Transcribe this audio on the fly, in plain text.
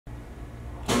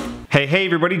Hey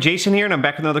everybody, Jason here, and I'm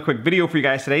back with another quick video for you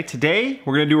guys today. Today,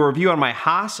 we're gonna do a review on my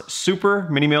HAAS Super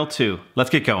Mini Mill 2. Let's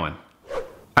get going.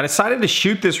 I decided to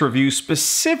shoot this review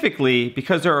specifically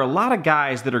because there are a lot of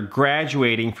guys that are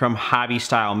graduating from hobby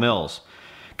style mills.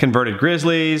 Converted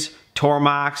Grizzlies,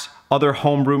 Tormacs, other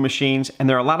homebrew machines, and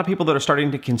there are a lot of people that are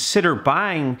starting to consider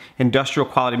buying industrial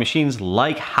quality machines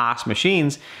like HAAS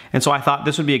machines, and so I thought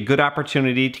this would be a good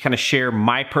opportunity to kind of share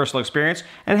my personal experience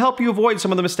and help you avoid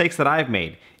some of the mistakes that I've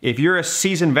made. If you're a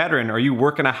seasoned veteran or you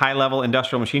work in a high-level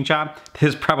industrial machine shop,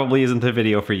 this probably isn't the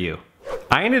video for you.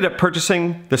 I ended up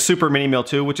purchasing the Super Mini Mill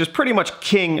 2, which is pretty much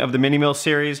king of the Mini Mill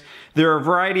series. There are a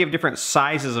variety of different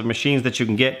sizes of machines that you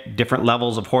can get, different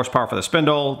levels of horsepower for the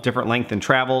spindle, different length and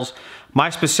travels. My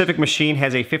specific machine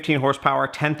has a 15 horsepower,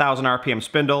 10,000 RPM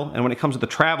spindle, and when it comes to the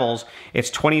travels, it's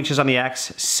 20 inches on the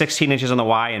X, 16 inches on the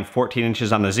Y, and 14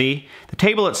 inches on the Z. The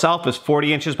table itself is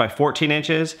 40 inches by 14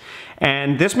 inches,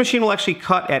 and this machine will actually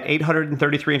cut at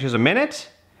 833 inches a minute,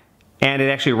 and it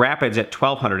actually rapids at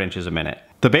 1,200 inches a minute.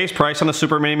 The base price on the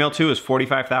Super Mini Mill 2 is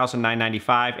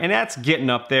 $45,995, and that's getting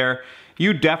up there.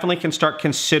 You definitely can start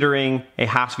considering a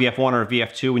HAAS VF1 or a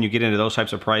VF2 when you get into those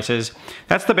types of prices.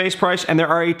 That's the base price, and there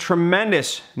are a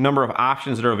tremendous number of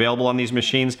options that are available on these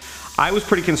machines. I was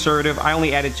pretty conservative. I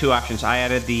only added two options. I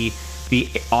added the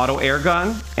auto air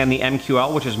gun and the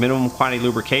MQL, which is minimum quantity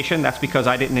lubrication. That's because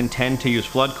I didn't intend to use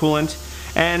flood coolant.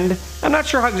 And I'm not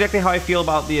sure exactly how I feel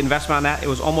about the investment on that. It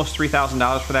was almost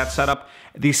 $3,000 for that setup.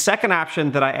 The second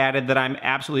option that I added that I'm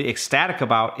absolutely ecstatic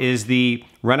about is the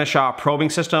Renishaw probing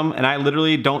system, and I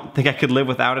literally don't think I could live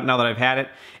without it now that I've had it.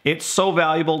 It's so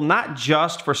valuable, not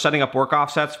just for setting up work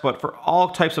offsets, but for all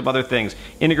types of other things.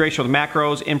 Integration with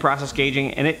macros, in-process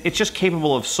gauging, and it's just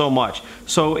capable of so much.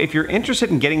 So if you're interested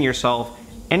in getting yourself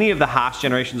any of the HAAS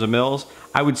generations of mills,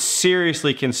 I would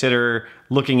seriously consider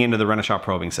looking into the Renishaw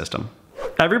probing system.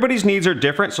 Everybody's needs are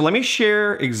different, so let me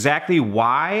share exactly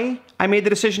why I made the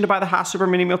decision to buy the HAAS Super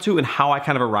Mini Mill 2 and how I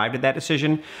kind of arrived at that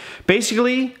decision.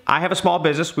 Basically, I have a small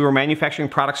business. We were manufacturing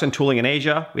products and tooling in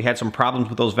Asia. We had some problems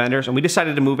with those vendors, and we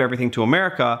decided to move everything to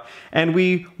America, and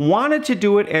we wanted to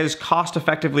do it as cost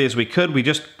effectively as we could. We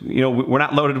just, we're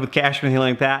not loaded with cash or anything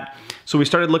like that. So we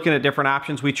started looking at different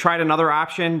options. We tried another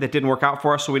option that didn't work out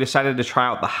for us, so we decided to try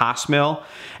out the HAAS mill.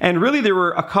 And really there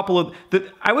were a couple of,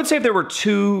 I would say there were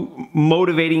two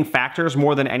motivating factors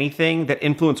more than anything that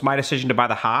influenced my decision to buy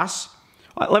the HAAS.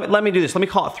 Let me do this. Let me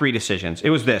call it three decisions. It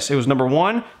was this. It was number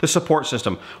one, the support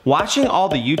system. Watching all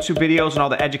the YouTube videos and all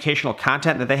the educational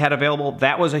content that they had available,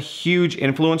 that was a huge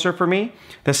influencer for me.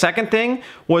 The second thing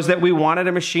was that we wanted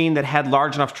a machine that had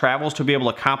large enough travels to be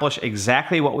able to accomplish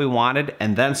exactly what we wanted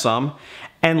and then some.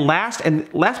 And last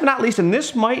but not least, and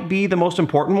this might be the most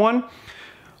important one,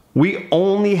 we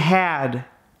only had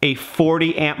a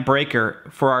 40 amp breaker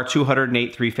for our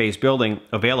 208 three-phase building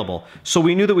available. So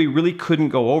we knew that we really couldn't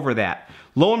go over that.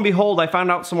 Lo and behold, I found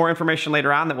out some more information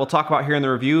later on that we'll talk about here in the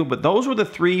review, but those were the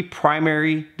three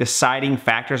primary deciding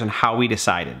factors on how we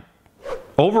decided.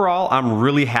 Overall, I'm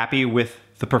really happy with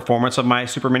the performance of my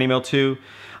Super Mini Mill 2.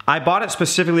 I bought it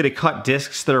specifically to cut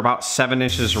discs that are about 7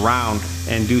 inches round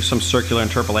and do some circular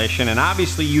interpolation, and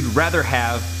obviously you'd rather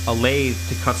have a lathe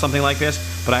to cut something like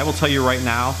this, but I will tell you right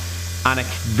now, on a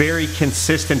very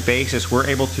consistent basis, we're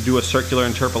able to do a circular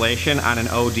interpolation on an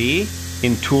OD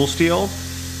in tool steel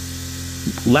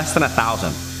less than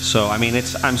 1,000. So I mean,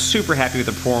 I'm super happy with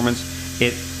the performance.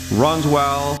 It runs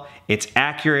well, it's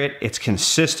accurate, it's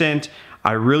consistent.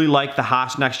 I really like the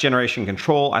HAAS next generation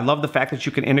control. I love the fact that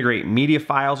you can integrate media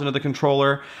files into the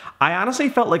controller. I honestly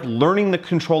felt like learning the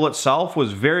control itself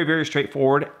was very, very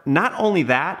straightforward. Not only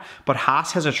that, but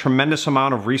HAAS has a tremendous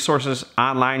amount of resources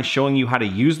online showing you how to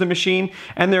use the machine.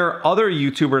 And there are other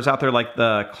YouTubers out there like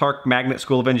the Clark Magnet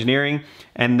School of Engineering,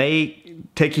 and they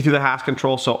take you through the HAAS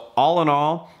control. So all in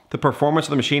all, the performance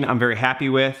of the machine I'm very happy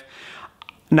with.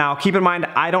 Now, keep in mind,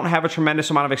 I don't have a tremendous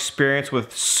amount of experience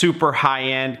with super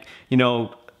high-end,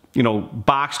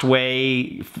 boxed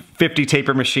weigh, 50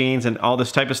 taper machines and all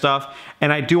this type of stuff.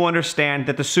 And I do understand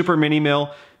that the Super Mini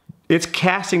Mill, its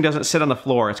casting doesn't sit on the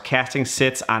floor. Its casting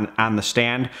sits on the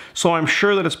stand. So I'm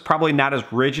sure that it's probably not as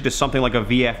rigid as something like a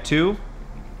VF2.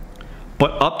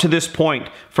 But up to this point,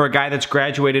 for a guy that's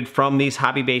graduated from these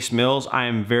hobby-based mills, I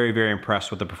am very, very impressed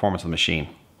with the performance of the machine.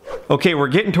 Okay, we're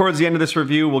getting towards the end of this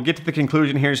review. We'll get to the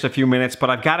conclusion here in just a few minutes, but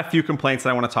I've got a few complaints that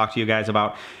I want to talk to you guys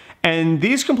about. And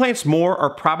these complaints more are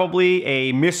probably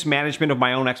a mismanagement of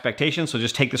my own expectations, so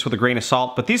just take this with a grain of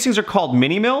salt. But these things are called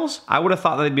mini mills. I would have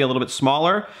thought that they'd be a little bit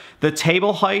smaller. The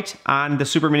table height on the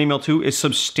Super Mini Mill 2 is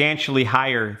substantially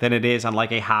higher than it is on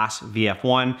like a HAAS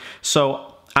VF1.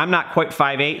 So I'm not quite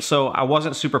 5'8", so I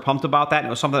wasn't super pumped about that. It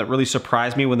was something that really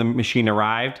surprised me when the machine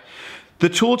arrived. The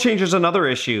tool change is another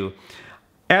issue.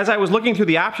 As I was looking through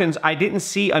the options, I didn't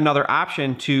see another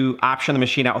option to option the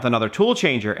machine out with another tool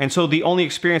changer. And so the only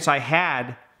experience I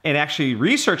had in actually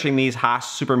researching these HAAS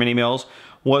Super Mini Mills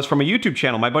was from a YouTube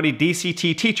channel. My buddy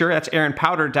DCT Teacher, that's Aaron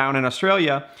Powder down in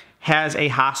Australia, has a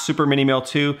HAAS Super Mini Mill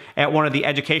 2 at one of the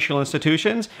educational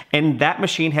institutions, and that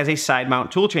machine has a side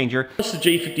mount tool changer. Once the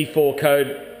G54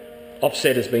 code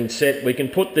offset has been set, we can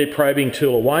put the probing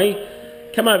tool away,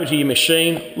 come over to your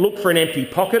machine, look for an empty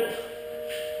pocket.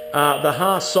 The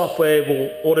HAAS software will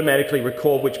automatically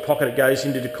record which pocket it goes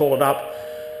into to call it up.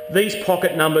 These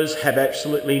pocket numbers have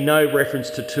absolutely no reference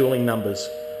to tooling numbers.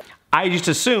 I just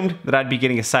assumed that I'd be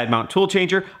getting a side mount tool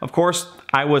changer. Of course,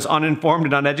 I was uninformed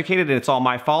and uneducated, and it's all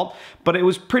my fault, but it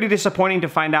was pretty disappointing to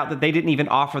find out that they didn't even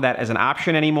offer that as an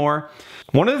option anymore.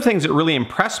 One of the things that really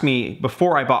impressed me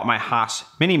before I bought my HAAS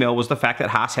Mini Mill was the fact that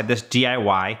HAAS had this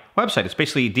DIY website. It's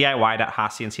basically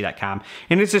diy.haascnc.com,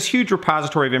 and it's this huge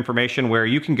repository of information where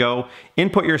you can go,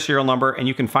 input your serial number, and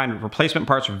you can find replacement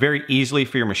parts very easily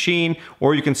for your machine,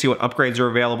 or you can see what upgrades are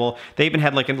available. They even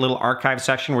had like a little archive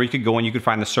section where you could go and you could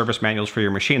find the service manuals for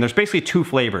your machine. There's basically two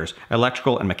flavors,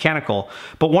 electrical and mechanical.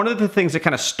 But one of the things that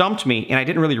kind of stumped me, and I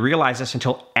didn't really realize this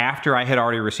until after I had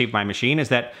already received my machine, is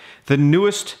that the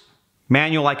newest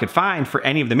manual I could find for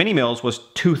any of the mini mills was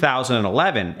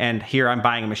 2011, and here I'm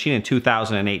buying a machine in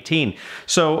 2018.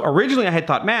 So originally I had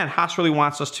thought, man, HAAS really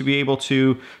wants us to be able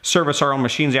to service our own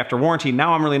machines after warranty.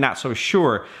 Now I'm really not so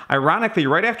sure. Ironically,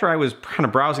 right after I was kind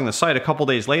of browsing the site, a couple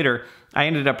days later, I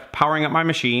ended up powering up my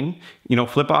machine,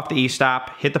 flip off the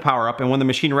e-stop, hit the power up, and when the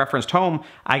machine referenced home,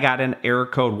 I got an error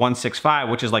code 165,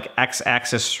 which is like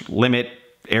X-axis limit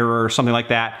error or something like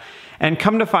that. And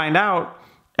come to find out,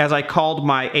 as I called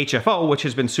my HFO, which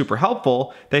has been super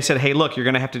helpful, they said, hey, look, you're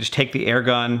gonna have to just take the air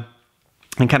gun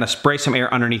and kind of spray some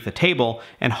air underneath the table,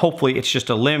 and hopefully it's just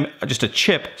a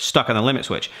chip stuck on the limit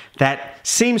switch. That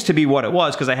seems to be what it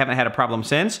was, because I haven't had a problem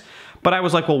since. But I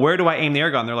was like, well, where do I aim the air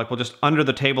gun? They're like, well, just under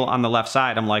the table on the left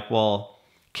side. I'm like, well,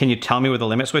 can you tell me where the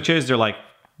limit switch is? They're like,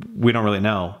 we don't really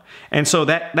know. And so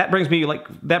that brings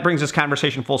this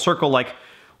conversation full circle. Like,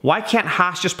 why can't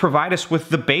HAAS just provide us with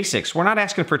the basics? We're not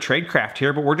asking for tradecraft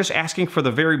here, but we're just asking for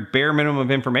the very bare minimum of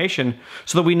information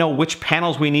so that we know which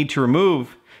panels we need to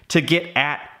remove to get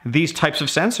at these types of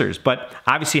sensors. But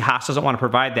obviously HAAS doesn't want to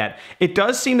provide that. It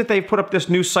does seem that they've put up this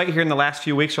new site here in the last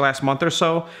few weeks or last month or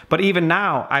so, but even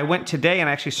now, I went today and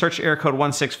actually searched error code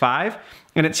 165,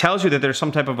 and it tells you that there's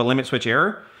some type of a limit switch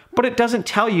error, but it doesn't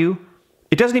tell you,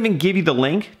 it doesn't even give you the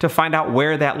link to find out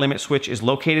where that limit switch is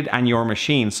located on your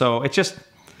machine. So it just,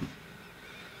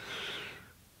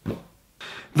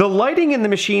 the lighting in the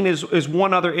machine is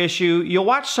one other issue. You'll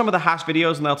watch some of the HAAS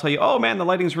videos and they'll tell you, oh man, the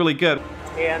lighting's really good.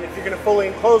 And if you're gonna fully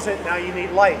enclose it, now you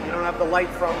need light. You don't have the light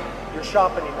from your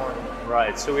shop anymore.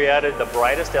 Right, so we added the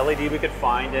brightest LED we could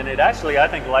find, and it actually, I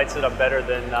think, lights it up better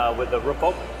than with the roof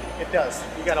open. It does.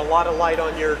 You got a lot of light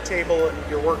on your table and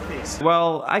your workpiece.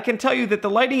 Well, I can tell you that the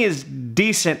lighting is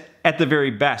decent at the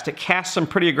very best. It casts some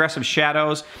pretty aggressive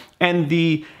shadows, and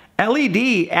the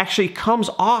LED actually comes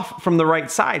off from the right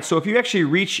side. So if you actually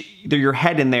reach your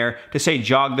head in there to say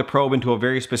jog the probe into a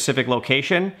very specific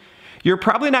location, you're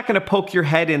probably not gonna poke your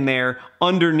head in there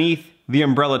underneath the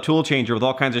umbrella tool changer with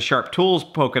all kinds of sharp tools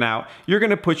poking out. You're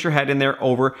gonna put your head in there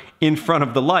over in front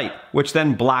of the light, which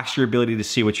then blocks your ability to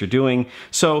see what you're doing.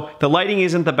 So the lighting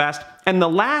isn't the best. And the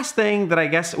last thing that I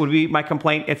guess would be my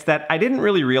complaint, it's that I didn't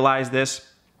really realize this,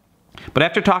 but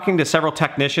after talking to several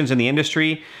technicians in the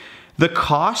industry, the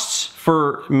costs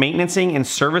for maintaining and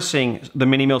servicing the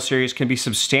Mini Mill series can be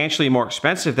substantially more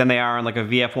expensive than they are on like a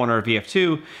VF1 or a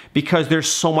VF2 because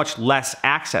there's so much less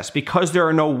access. Because there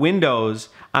are no windows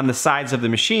on the sides of the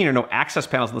machine or no access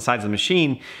panels on the sides of the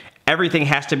machine, everything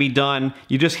has to be done.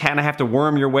 You just kind of have to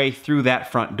worm your way through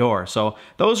that front door. So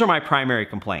those are my primary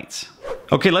complaints.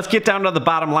 Okay, let's get down to the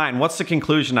bottom line. What's the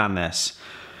conclusion on this?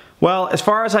 Well, as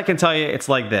far as I can tell you, it's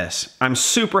like this. I'm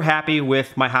super happy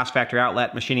with my HAAS factory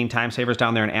outlet machining time savers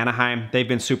down there in Anaheim. They've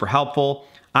been super helpful.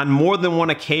 On more than one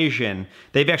occasion,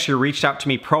 they've actually reached out to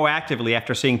me proactively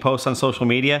after seeing posts on social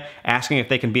media, asking if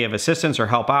they can be of assistance or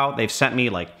help out. They've sent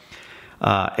me like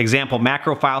example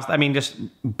macro files. I mean, just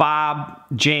Bob,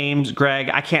 James, Greg,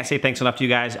 I can't say thanks enough to you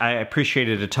guys. I appreciate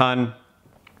it a ton.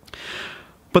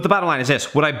 But the bottom line is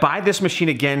this: would I buy this machine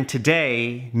again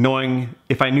today, knowing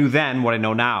if I knew then what I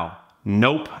know now?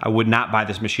 Nope, I would not buy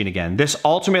this machine again. This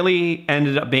ultimately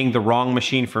ended up being the wrong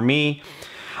machine for me.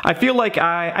 I feel like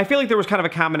there was kind of a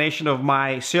combination of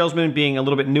my salesman being a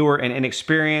little bit newer and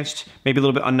inexperienced, maybe a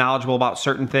little bit unknowledgeable about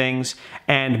certain things,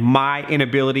 and my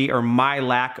inability or my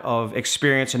lack of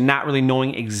experience and not really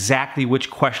knowing exactly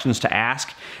which questions to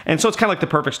ask. And so it's kind of like the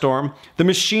perfect storm. The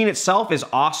machine itself is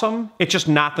awesome. It's just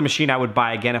not the machine I would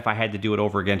buy again if I had to do it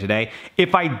over again today.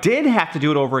 If I did have to do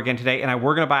it over again today and I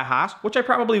were gonna buy a HAAS, which I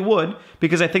probably would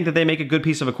because I think that they make a good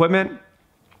piece of equipment,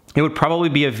 it would probably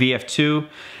be a VF2.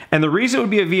 And the reason it would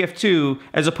be a VF2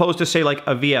 as opposed to say like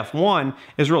a VF1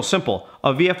 is real simple.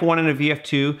 A VF1 and a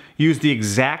VF2 use the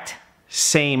exact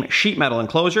same sheet metal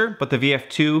enclosure, but the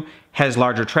VF2 has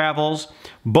larger travels.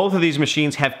 Both of these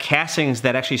machines have castings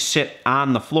that actually sit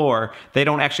on the floor. They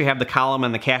don't actually have the column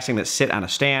and the casting that sit on a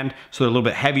stand, so they're a little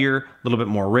bit heavier, a little bit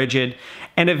more rigid.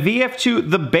 And a VF2,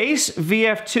 the base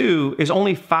VF2 is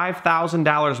only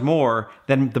 $5,000 more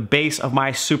than the base of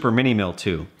my Super Mini Mill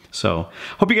 2. So,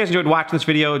 hope you guys enjoyed watching this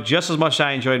video just as much as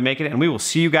I enjoyed making it, and we will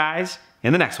see you guys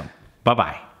in the next one.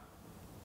 Bye-bye.